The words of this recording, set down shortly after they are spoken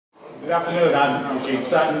Good afternoon. I'm Eugene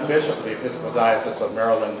Sutton, Bishop of the Episcopal Diocese of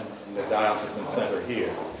Maryland in the Diocesan Center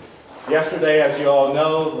here. Yesterday, as you all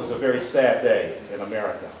know, was a very sad day in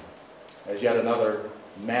America, as yet another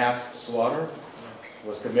mass slaughter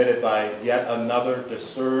was committed by yet another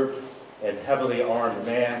disturbed and heavily armed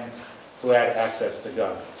man who had access to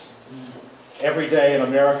guns. Every day in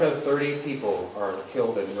America, 30 people are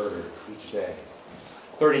killed and murdered each day.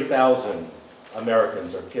 30,000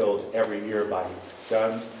 Americans are killed every year by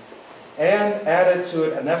guns, and added to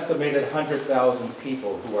it an estimated 100,000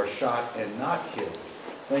 people who are shot and not killed.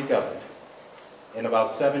 Think of it. In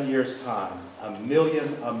about 7 years' time, 1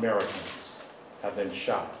 million Americans have been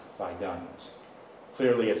shot by guns.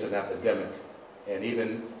 Clearly, it's an epidemic. And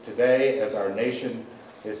even today, as our nation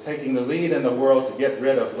is taking the lead in the world to get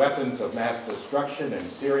rid of weapons of mass destruction in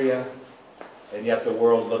Syria, and yet the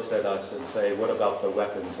world looks at us and say, what about the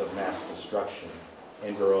weapons of mass destruction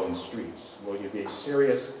in your own streets? Will you be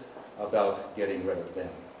serious about getting rid of them?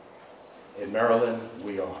 In Maryland,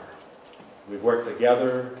 we are. We've worked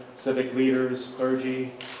together, civic leaders,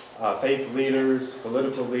 clergy, faith leaders,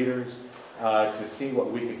 political leaders, to see what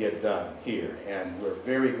we could get done here. And we're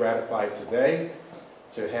very gratified today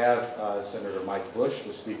to have Senator Mike Bush,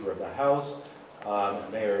 the Speaker of the House,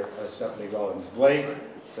 Mayor Stephanie Rawlings-Blake,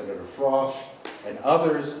 Senator Frosch, and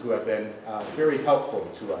others who have been very helpful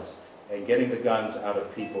to us in getting the guns out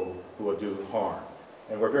of people who will do harm.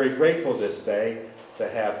 And we're very grateful this day to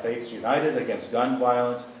have Faiths United Against Gun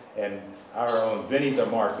Violence and our own Vinnie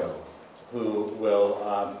DeMarco, who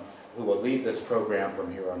will lead this program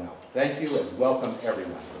from here on out. Thank you and welcome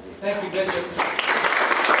everyone. Thank you, Bishop.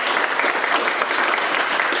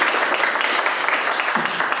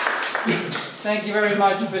 Thank you very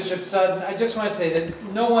much, Bishop Sutton. I just want to say that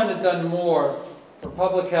no one has done more for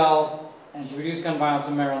public health and to reduce gun violence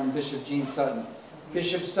in Maryland than Bishop Gene Sutton.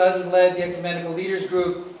 Bishop Sutton led the Ecumenical Leaders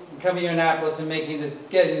Group in coming to Annapolis and getting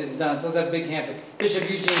this done. So let's have a big hand for Bishop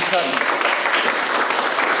Eugene Sutton.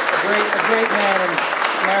 A great man, and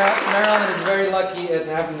Maryland is very lucky to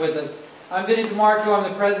have him with us. I'm Vinnie DeMarco. I'm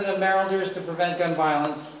the president of Marylanders to Prevent Gun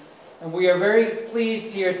Violence. And we are very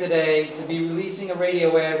pleased here today to be releasing a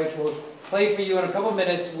radio ad which we'll play for you in a couple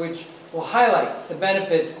minutes, which will highlight the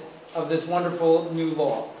benefits of this wonderful new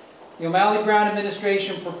law. The O'Malley-Brown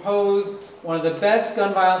administration proposed one of the best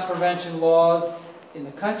gun violence prevention laws in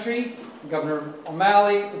the country. Governor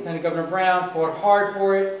O'Malley, Lieutenant Governor Brown fought hard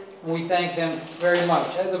for it, and we thank them very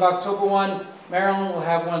much. As of October 1, Maryland will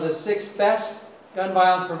have one of the 6 best gun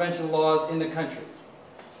violence prevention laws in the country.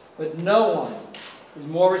 But no one is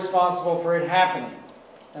more responsible for it happening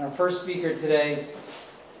than our first speaker today,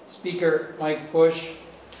 Speaker Mike Bush.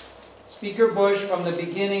 Speaker Bush, from the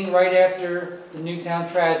beginning, right after the Newtown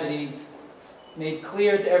tragedy, made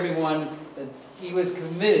clear to everyone that he was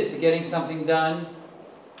committed to getting something done,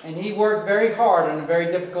 and he worked very hard on a very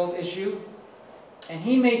difficult issue, and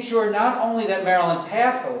he made sure not only that Maryland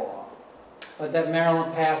passed a law, but that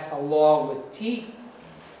Maryland passed a law with teeth,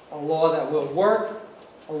 a law that will work,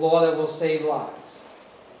 a law that will save lives.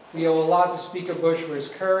 We owe a lot to Speaker Bush for his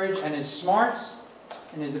courage and his smarts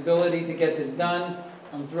and his ability to get this done.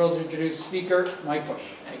 I'm thrilled to introduce Speaker Mike Bush.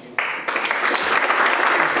 Thank you.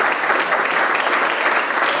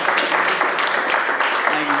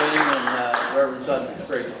 Thank you, Vinnie, and Reverend Sutton, it's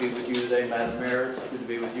great to be with you today. Madam Mayor, it's good to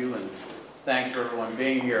be with you, and thanks for everyone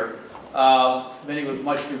being here. Vinnie was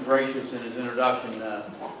much too gracious in his introduction.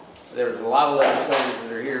 There's a lot of legislators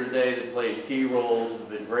that are here today that played key roles, have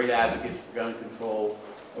been great advocates for gun control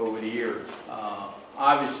over the years.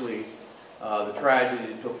 Obviously, the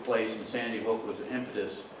tragedy that took place in Sandy Hook was an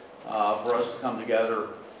impetus for us to come together,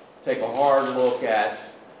 take a hard look at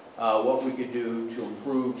what we could do to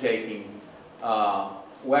improve taking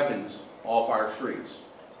weapons off our streets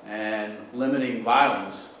and limiting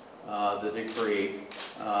violence that they create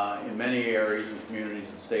in many areas and communities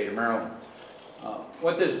in the state of Maryland.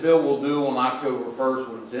 What this bill will do on October 1st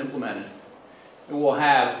when it's implemented, it will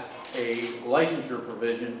have a licensure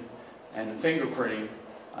provision and fingerprinting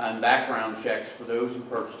and background checks for those who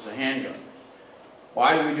purchase a handgun.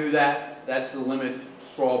 Why do we do that? That's to limit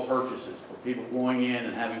straw purchases, for people going in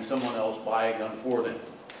and having someone else buy a gun for them.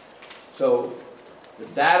 So the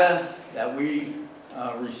data that we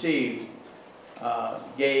received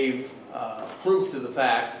gave proof to the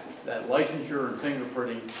fact that licensure and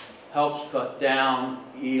fingerprinting helps cut down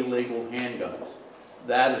illegal handguns.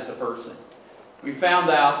 That is the first thing. We found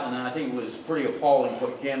out, and I think it was pretty appalling,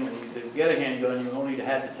 quite candidly, to get a handgun, you only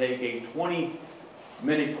had to take a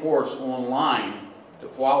 20-minute course online to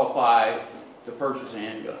qualify to purchase a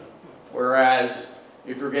handgun. Whereas,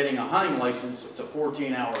 if you're getting a hunting license, it's a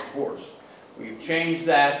 14-hour course. We've changed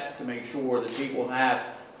that to make sure that people have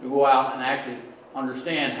to go out and actually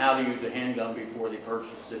understand how to use a handgun before they purchase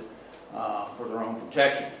it for their own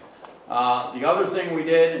protection. The other thing we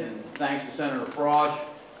did, and thanks to Senator Frosch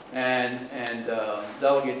and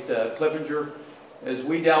Delegate Clippinger, is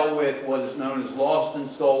we dealt with what is known as lost and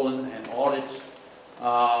stolen and audits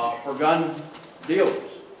for gun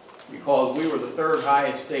dealers, because we were the third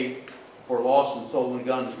highest state for lost and stolen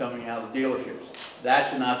guns coming out of dealerships. That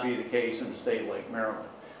should not be the case in a state like Maryland.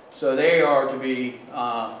 So they are to be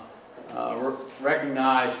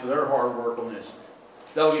recognized for their hard work on this.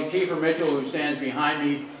 Delegate Kiefer Mitchell, who stands behind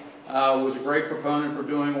me, was a great proponent for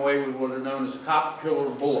doing away with what are known as cop killer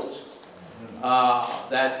bullets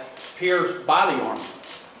that pierce body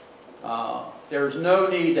armor. There's no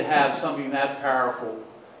need to have something that powerful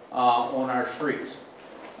on our streets.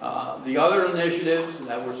 The other initiatives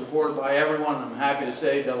that were supported by everyone, I'm happy to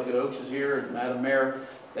say Delegate Oaks is here and Madam Mayor,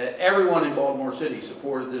 that everyone in Baltimore City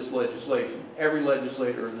supported this legislation, every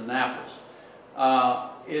legislator in Annapolis,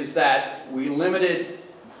 is that we limited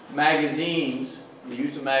magazines, the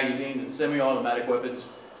use of magazines and semi-automatic weapons,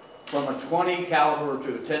 from a 20 caliber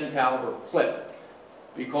to a 10 caliber clip,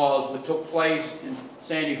 because what took place in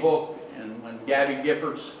Sandy Hook and when Gabby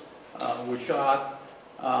Giffords was shot,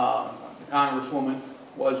 the Congresswoman,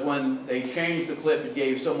 was when they changed the clip, it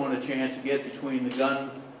gave someone a chance to get between the gun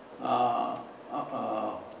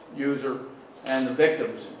user and the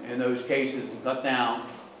victims in those cases and cut down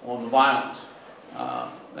on the violence.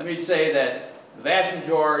 Let me say that the vast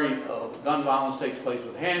majority of gun violence takes place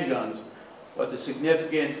with handguns, but the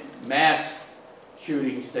significant mass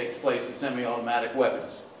shootings takes place with semi-automatic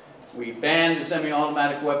weapons. We banned the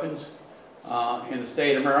semi-automatic weapons in the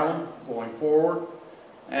state of Maryland going forward,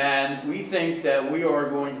 and we think that we are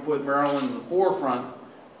going to put Maryland in the forefront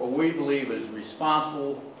for what we believe is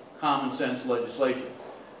responsible, common sense legislation.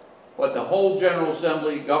 But the whole General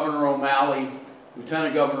Assembly, Governor O'Malley,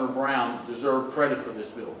 Lieutenant Governor Brown deserve credit for this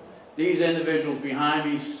bill. These individuals behind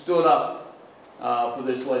me stood up for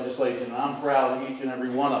this legislation, and I'm proud of each and every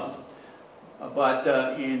one of them. But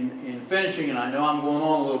in finishing, and I know I'm going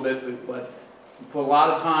on a little bit, but we put a lot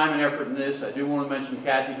of time and effort in this. I do want to mention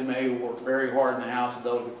Kathy DeMay, who worked very hard in the House, a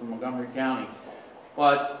delegate from Montgomery County.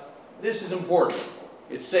 But this is important.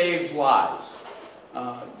 It saves lives.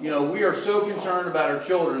 You know, we are so concerned about our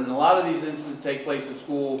children, and a lot of these incidents take place at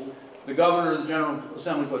school. The Governor of the General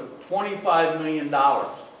Assembly put $25 million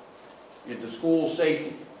into school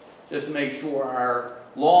safety, just to make sure our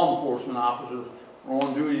law enforcement officers are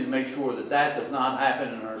on duty to make sure that that does not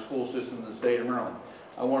happen in our school system in the state of Maryland.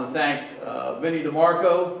 I want to thank Vinnie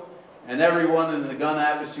DeMarco and everyone in the gun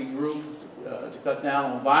advocacy group to cut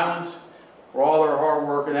down on violence for all their hard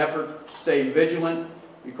work and effort. Stay vigilant,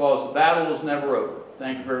 because the battle is never over.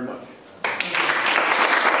 Thank you very much.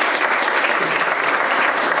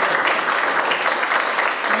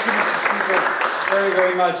 Thank you, Mr. Speaker, very,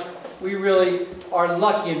 very much. We really are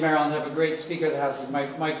lucky in Maryland to have a great Speaker of the House,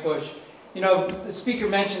 like Mike Bush. You know, the Speaker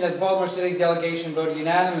mentioned that the Baltimore City delegation voted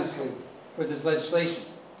unanimously for this legislation.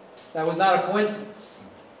 That was not a coincidence.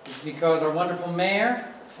 It's because our wonderful mayor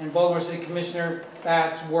and Baltimore City Commissioner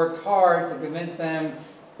Batts worked hard to convince them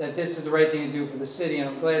that this is the right thing to do for the city. And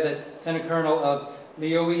I'm glad that Lieutenant Colonel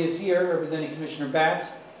Leoie is here representing Commissioner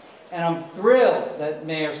Batts. And I'm thrilled that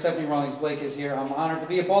Mayor Stephanie Rawlings-Blake is here. I'm honored to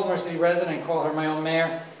be a Baltimore City resident and call her my own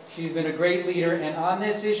mayor. She's been a great leader, and on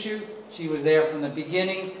this issue, she was there from the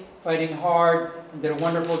beginning, fighting hard, and did a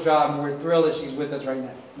wonderful job, and we're thrilled that she's with us right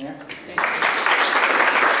now. Mayor? Thank you.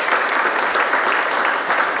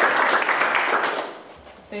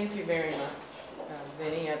 Thank you very much,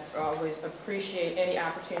 Vinnie. I always appreciate any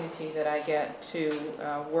opportunity that I get to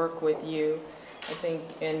work with you. I think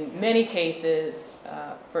in many cases,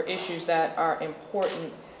 for issues that are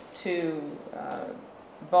important to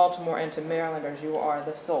Baltimore and to Marylanders, you are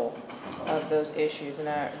the soul of those issues, and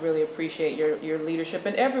I really appreciate your leadership.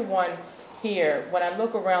 And everyone here, when I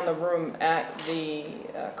look around the room at the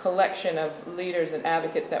collection of leaders and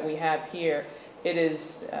advocates that we have here, it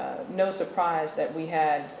is no surprise that we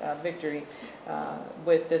had victory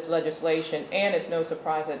with this legislation, and it's no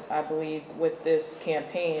surprise that I believe with this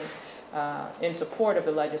campaign in support of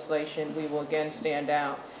the legislation, we will again stand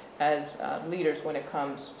out as leaders when it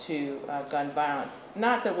comes to gun violence.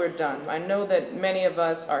 Not that we're done. I know that many of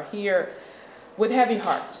us are here with heavy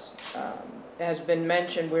hearts. It has been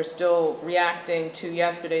mentioned, we're still reacting to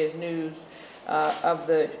yesterday's news of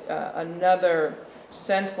another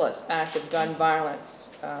senseless act of gun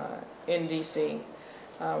violence in D.C.,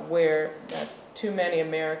 where too many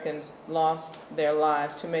Americans lost their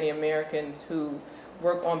lives, too many Americans who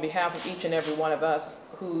work on behalf of each and every one of us,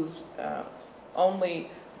 whose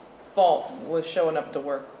only fault was showing up to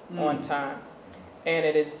work on time. And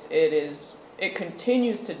it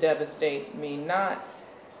continues to devastate me, not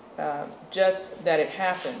just that it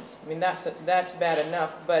happens. I mean, that's bad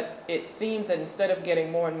enough, but it seems that instead of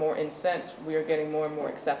getting more and more incensed, we are getting more and more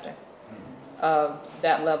accepting of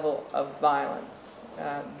that level of violence.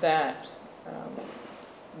 That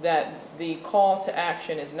the call to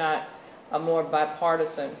action is not a more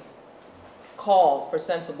bipartisan call for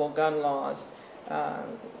sensible gun laws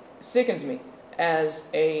sickens me as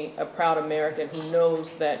a proud American who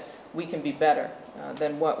knows that we can be better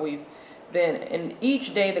than what we've been. And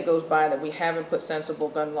each day that goes by that we haven't put sensible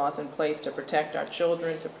gun laws in place to protect our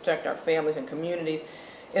children, to protect our families and communities,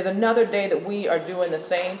 is another day that we are doing the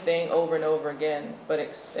same thing over and over again, but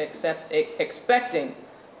expecting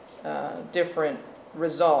different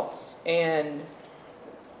results. And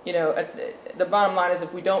you know, the bottom line is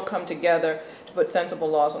if we don't come together to put sensible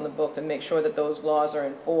laws on the books and make sure that those laws are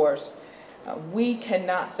enforced, we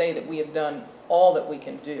cannot say that we have done all that we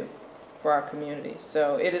can do for our communities.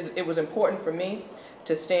 So it was important for me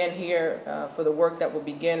to stand here for the work that will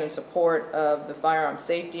begin in support of the Firearms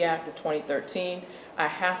Safety Act of 2013. I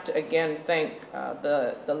have to again thank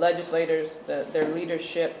the legislators. Their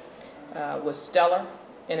leadership was stellar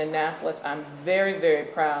in Annapolis. I'm very, very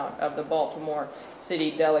proud of the Baltimore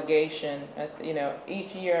City delegation. As you know,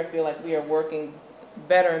 each year I feel like we are working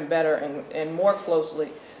better and better and more closely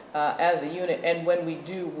as a unit, and when we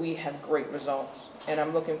do, we have great results. And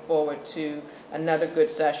I'm looking forward to another good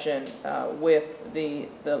session with the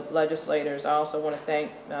legislators. I also want to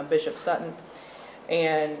thank Bishop Sutton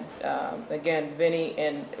and again Vinnie,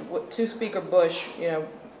 and to Speaker Bush. You know,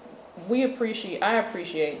 I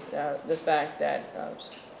appreciate the fact that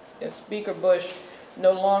Speaker Bush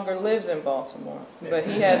no longer lives in Baltimore, but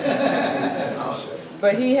he has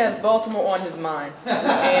Baltimore on his mind,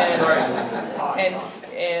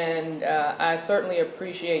 and I certainly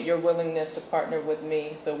appreciate your willingness to partner with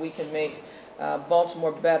me so we can make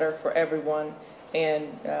Baltimore better for everyone. And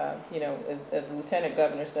you know, as the Lieutenant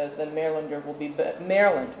Governor says, then Maryland will be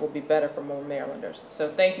better for more Marylanders. So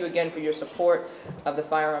thank you again for your support of the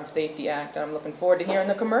Firearms Safety Act. I'm looking forward to hearing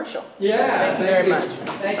the commercial. Yeah, thank you very much.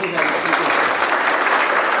 Thank you,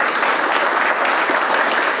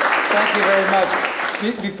 Thank you very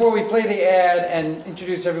much. Before we play the ad and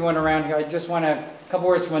introduce everyone around here, I just want to have a couple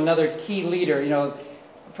words from another key leader. You know,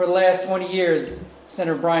 for the last 20 years,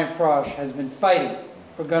 Senator Brian Frosch has been fighting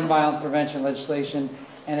for gun violence prevention legislation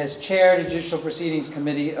and has chaired the Judicial Proceedings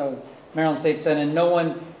Committee of Maryland State Senate. And no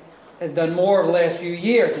one has done more over the last few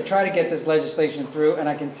years to try to get this legislation through. And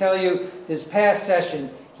I can tell you, this past session,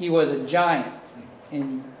 he was a giant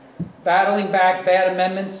in battling back bad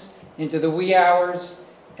amendments into the wee hours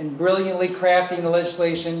and brilliantly crafting the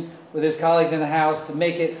legislation with his colleagues in the House to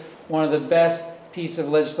make it one of the best pieces of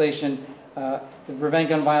legislation to prevent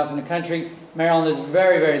gun violence in the country. Maryland is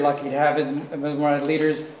very, very lucky to have one of the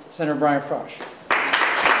leaders, Senator Brian Frosch.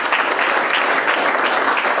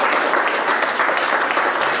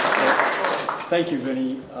 Thank you,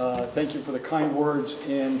 Vinnie. Thank you for the kind words,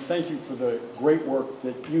 and thank you for the great work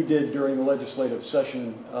that you did during the legislative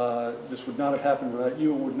session. This would not have happened without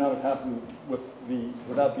you. It would not have happened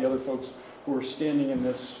without the other folks who are standing in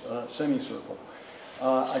this semicircle.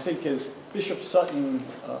 I think, as Bishop Sutton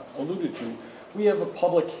alluded to, we have a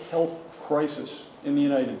public health crisis in the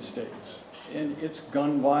United States, and it's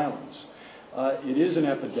gun violence. It is an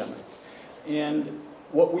epidemic. And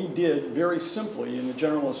what we did very simply in the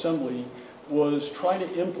General Assembly was try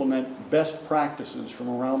to implement best practices from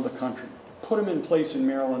around the country, put them in place in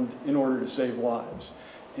Maryland in order to save lives.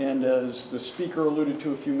 And as the speaker alluded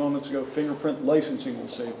to a few moments ago, fingerprint licensing will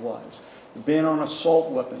save lives. The ban on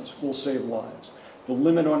assault weapons will save lives. The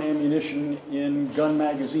limit on ammunition in gun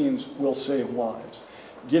magazines will save lives.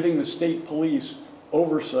 Giving the state police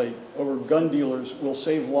oversight over gun dealers will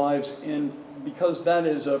save lives, and because that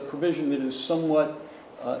is a provision that is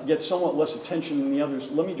gets somewhat less attention than the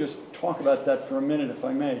others, let me just talk about that for a minute, if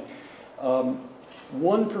I may.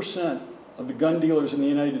 1% of the gun dealers in the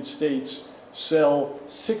United States sell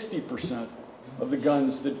 60% of the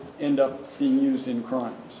guns that end up being used in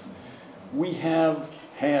crimes. We have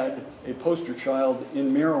had a poster child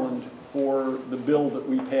in Maryland for the bill that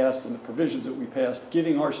we passed and the provisions that we passed,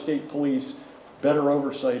 giving our state police better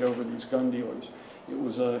oversight over these gun dealers. It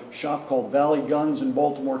was a shop called Valley Guns in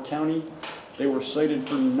Baltimore County. They were cited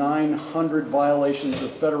for 900 violations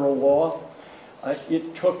of federal law.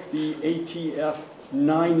 It took the ATF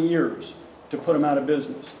 9 years to put them out of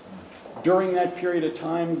business. During that period of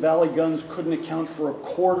time, Valley Guns couldn't account for a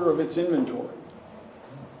quarter of its inventory.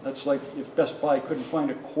 That's like if Best Buy couldn't find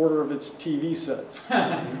a quarter of its TV sets,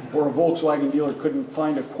 or a Volkswagen dealer couldn't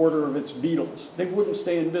find a quarter of its Beetles. They wouldn't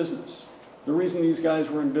stay in business. The reason these guys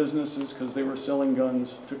were in business is because they were selling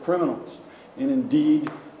guns to criminals. And indeed,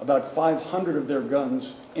 about 500 of their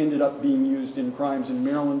guns ended up being used in crimes in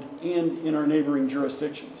Maryland and in our neighboring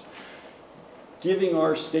jurisdictions. Giving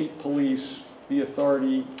our state police the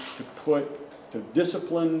authority to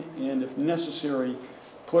discipline and, if necessary,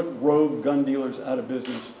 put rogue gun dealers out of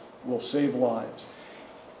business will save lives.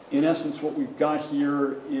 In essence, what we've got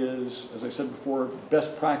here is, as I said before,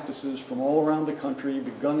 best practices from all around the country.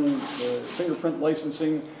 The fingerprint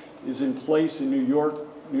licensing is in place in New York,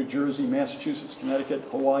 New Jersey, Massachusetts, Connecticut,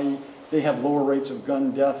 Hawaii. They have lower rates of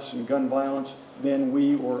gun deaths and gun violence than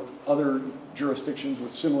we or other jurisdictions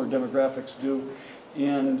with similar demographics do.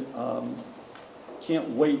 And can't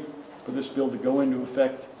wait for this bill to go into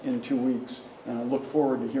effect in 2 weeks. And I look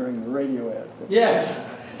forward to hearing the radio ad. Yes,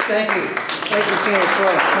 thank you. Thank you, Senator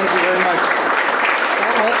Troy. Thank you very much.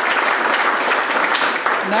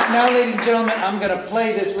 Now, ladies and gentlemen, I'm going to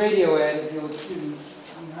play this radio ad, if you'll excuse me.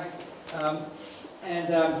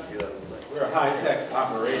 We're a high-tech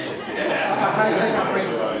operation.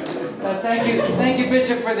 Thank you,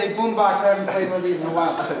 Bishop, for the boombox. I haven't played one of these in a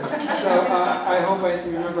while. So I hope I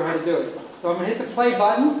remember how to do it. So I'm going to hit the play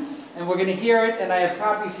button, and we're going to hear it, and I have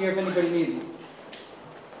copies here if anybody needs them.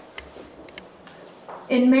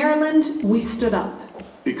 In Maryland, we stood up.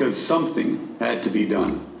 Because something had to be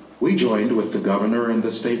done. We joined with the governor and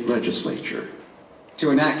the state legislature to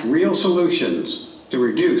enact real solutions to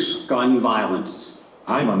reduce gun violence.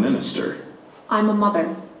 I'm a minister. I'm a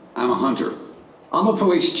mother. I'm a hunter. I'm a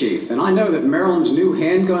police chief, and I know that Maryland's new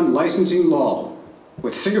handgun licensing law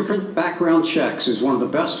with fingerprint background checks is one of the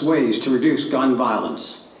best ways to reduce gun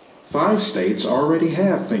violence. 5 states already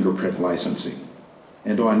have fingerprint licensing,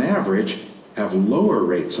 and on average have lower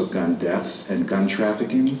rates of gun deaths and gun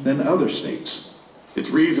trafficking than other states. It's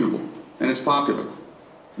reasonable, and it's popular.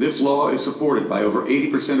 This law is supported by over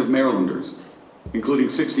 80% of Marylanders, including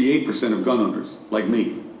 68% of gun owners, like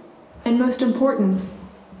me. And most important,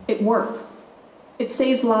 it works. It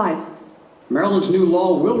saves lives. Maryland's new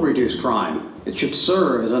law will reduce crime. It should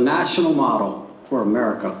serve as a national model for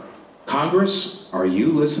America. Congress, are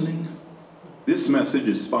you listening? This message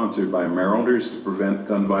is sponsored by Marylanders to Prevent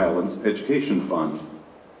Gun Violence Education Fund.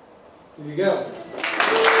 There you go.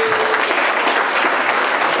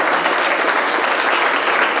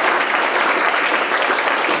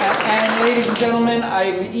 And ladies and gentlemen,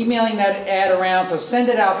 I'm emailing that ad around, so send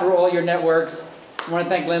it out through all your networks. I want to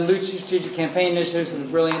thank Len Lucci, Strategic Campaign Initiatives, for the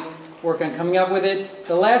brilliant work on coming up with it.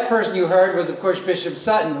 The last person you heard was, of course, Bishop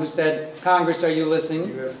Sutton, who said, "Congress, are you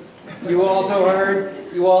listening?" You also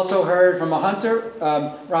heard from a hunter,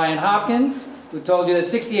 Ryan Hopkins, who told you that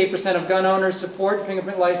 68% of gun owners support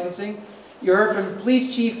fingerprint licensing. You heard from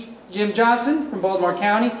Police Chief Jim Johnson from Baltimore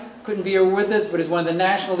County, couldn't be here with us, but is one of the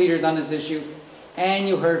national leaders on this issue. And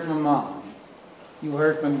you heard from Mom. You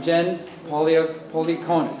heard from Jen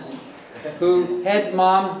Poliakonis, who heads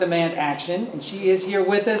Moms Demand Action, and she is here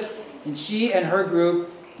with us, and she and her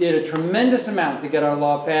group did a tremendous amount to get our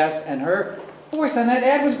law passed, and her voice on that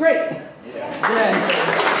ad was great. Yeah.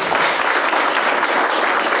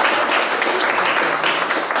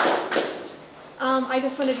 I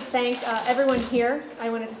just wanted to thank everyone here. I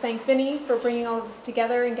wanted to thank Vinny for bringing all of this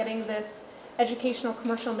together and getting this educational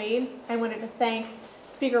commercial made. I wanted to thank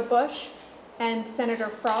Speaker Bush and Senator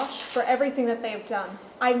Frosch for everything that they have done.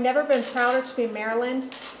 I've never been prouder to be in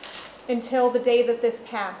Maryland until the day that this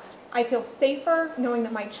passed. I feel safer knowing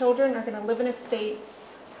that my children are going to live in a state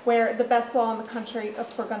where the best law in the country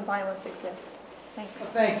for gun violence exists. Thanks.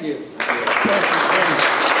 Thank you.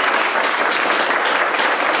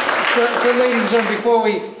 So ladies and gentlemen, before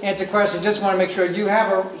we answer questions, just want to make sure you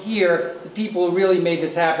have here the people who really made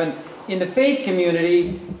this happen. In the faith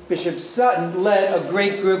community, Bishop Sutton led a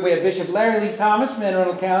great group. We had Bishop Larry Lee Thomas from Anne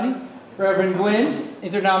Arundel County, Reverend Gwynn,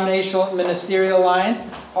 Interdenominational Ministerial Alliance,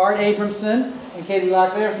 Art Abramson, and Katie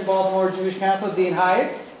Locklear from Baltimore Jewish Council, Dean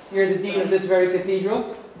Hayek. You're the dean of this very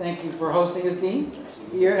cathedral. Thank you for hosting us, Dean,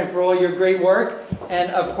 here, and for all your great work. And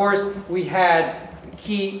of course, we had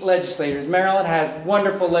key legislators. Maryland has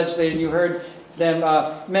wonderful legislators. You heard them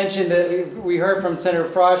mention we heard from Senator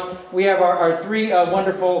Frosch. We have our 3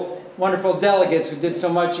 wonderful delegates who did so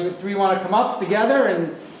much. You 3 want to come up together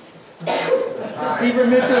and Beaver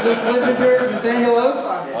Mitchell, Luke Clippinger, Nathaniel Oates?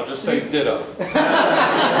 I'll just say ditto.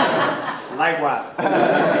 Likewise.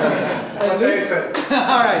 All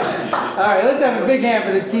right, let's have a big hand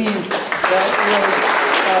for the team that really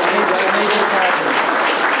made this happen.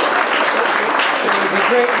 It was a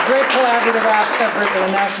great collaborative effort and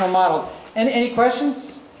a national model. Any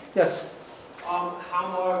questions? Yes. How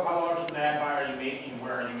large of an ad buy are you making?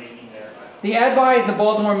 Where are you making their The ad buy is the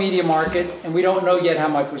Baltimore media market, and we don't know yet how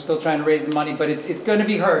much. We're still trying to raise the money, but it's going to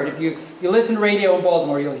be heard. If you listen to radio in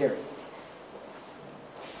Baltimore, you'll hear it.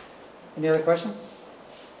 Any other questions?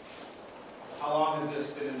 How long has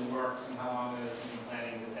this been in the works, and how long has you been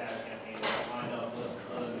planning this ad campaign? Is it lined up with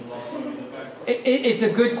other new laws going into effect? It's a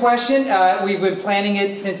good question. We've been planning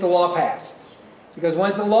it since the law passed. Because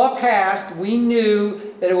once the law passed, we knew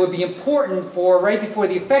that it would be important for, right before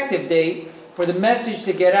the effective date, for the message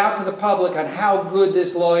to get out to the public on how good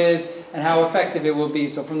this law is and how effective it will be.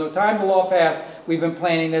 So from the time the law passed, we've been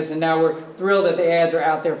planning this, and now we're thrilled that the ads are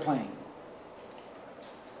out there playing.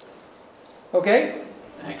 Okay?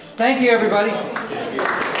 Thanks. Thank you, everybody.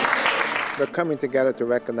 They're coming together to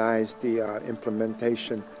recognize the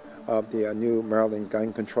implementation of the new Maryland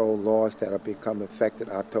gun control laws that will become effective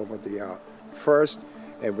October the 1st,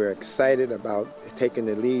 and we're excited about taking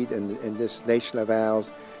the lead in this nation of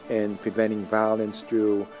ours and preventing violence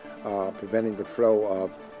through preventing the flow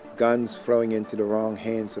of guns flowing into the wrong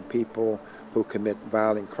hands of people who commit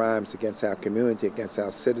violent crimes against our community, against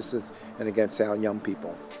our citizens, and against our young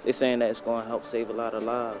people. They're saying that it's going to help save a lot of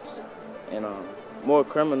lives, and more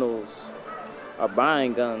criminals are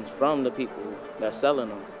buying guns from the people that's selling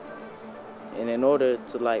them. And in order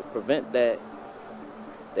to prevent that,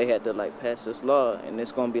 they had to pass this law, and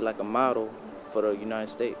it's going to be like a model for the United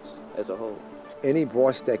States as a whole. Any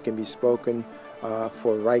voice that can be spoken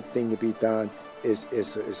for the right thing to be done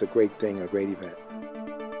is a great thing, a great event.